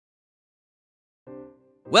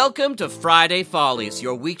Welcome to Friday Follies,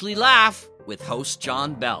 your weekly laugh with host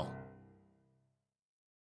John Bell.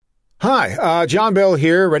 Hi, John Bell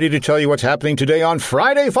here, ready to tell you what's happening today on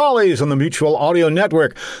Friday Follies on the Mutual Audio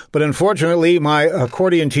Network. But unfortunately, my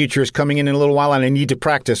accordion teacher is coming in a little while and I need to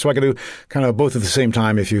practice, so I can do kind of both at the same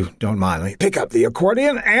time if you don't mind. Let me pick up the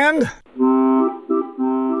accordion and...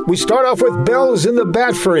 We start off with Bells in the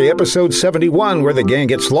Bat Free, episode 71, where the gang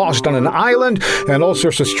gets lost on an island and all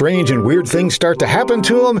sorts of strange and weird things start to happen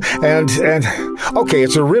to them. Okay,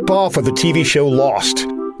 it's a rip-off of the TV show Lost.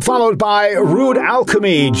 Followed by Rude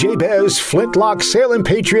Alchemy, Jabez, Flintlock, Salem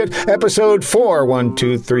Patriot, episode 4. 1,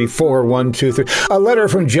 2, 3, 4, 1, 2, 3. A letter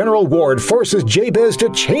from General Ward forces Jabez to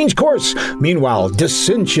change course. Meanwhile,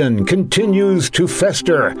 dissension continues to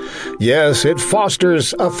fester. Yes, it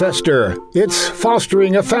fosters a fester. It's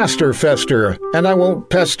fostering a faster fester. And I won't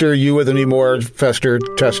pester you with any more fester,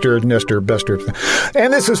 tester, nester, bester.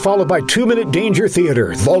 And this is followed by 2-Minute Danger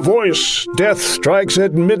Theater. The Voice. Death strikes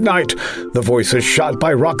at midnight. The Voice is shot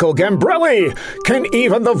by Rocco Gambrelli. Can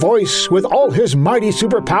even the Voice, with all his mighty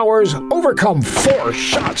superpowers, overcome 4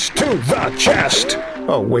 shots to the chest?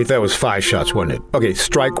 Oh, wait, that was 5 shots, wasn't it? Okay,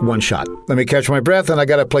 strike 1 shot. Let me catch my breath, and I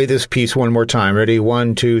gotta play this piece one more time. Ready?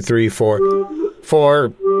 1, 2, 3, 4.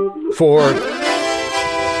 4.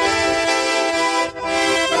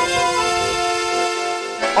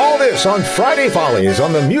 All this on Friday Follies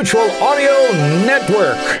on the Mutual Audio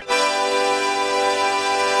Network.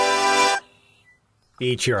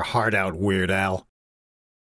 Eat your heart out, Weird Al.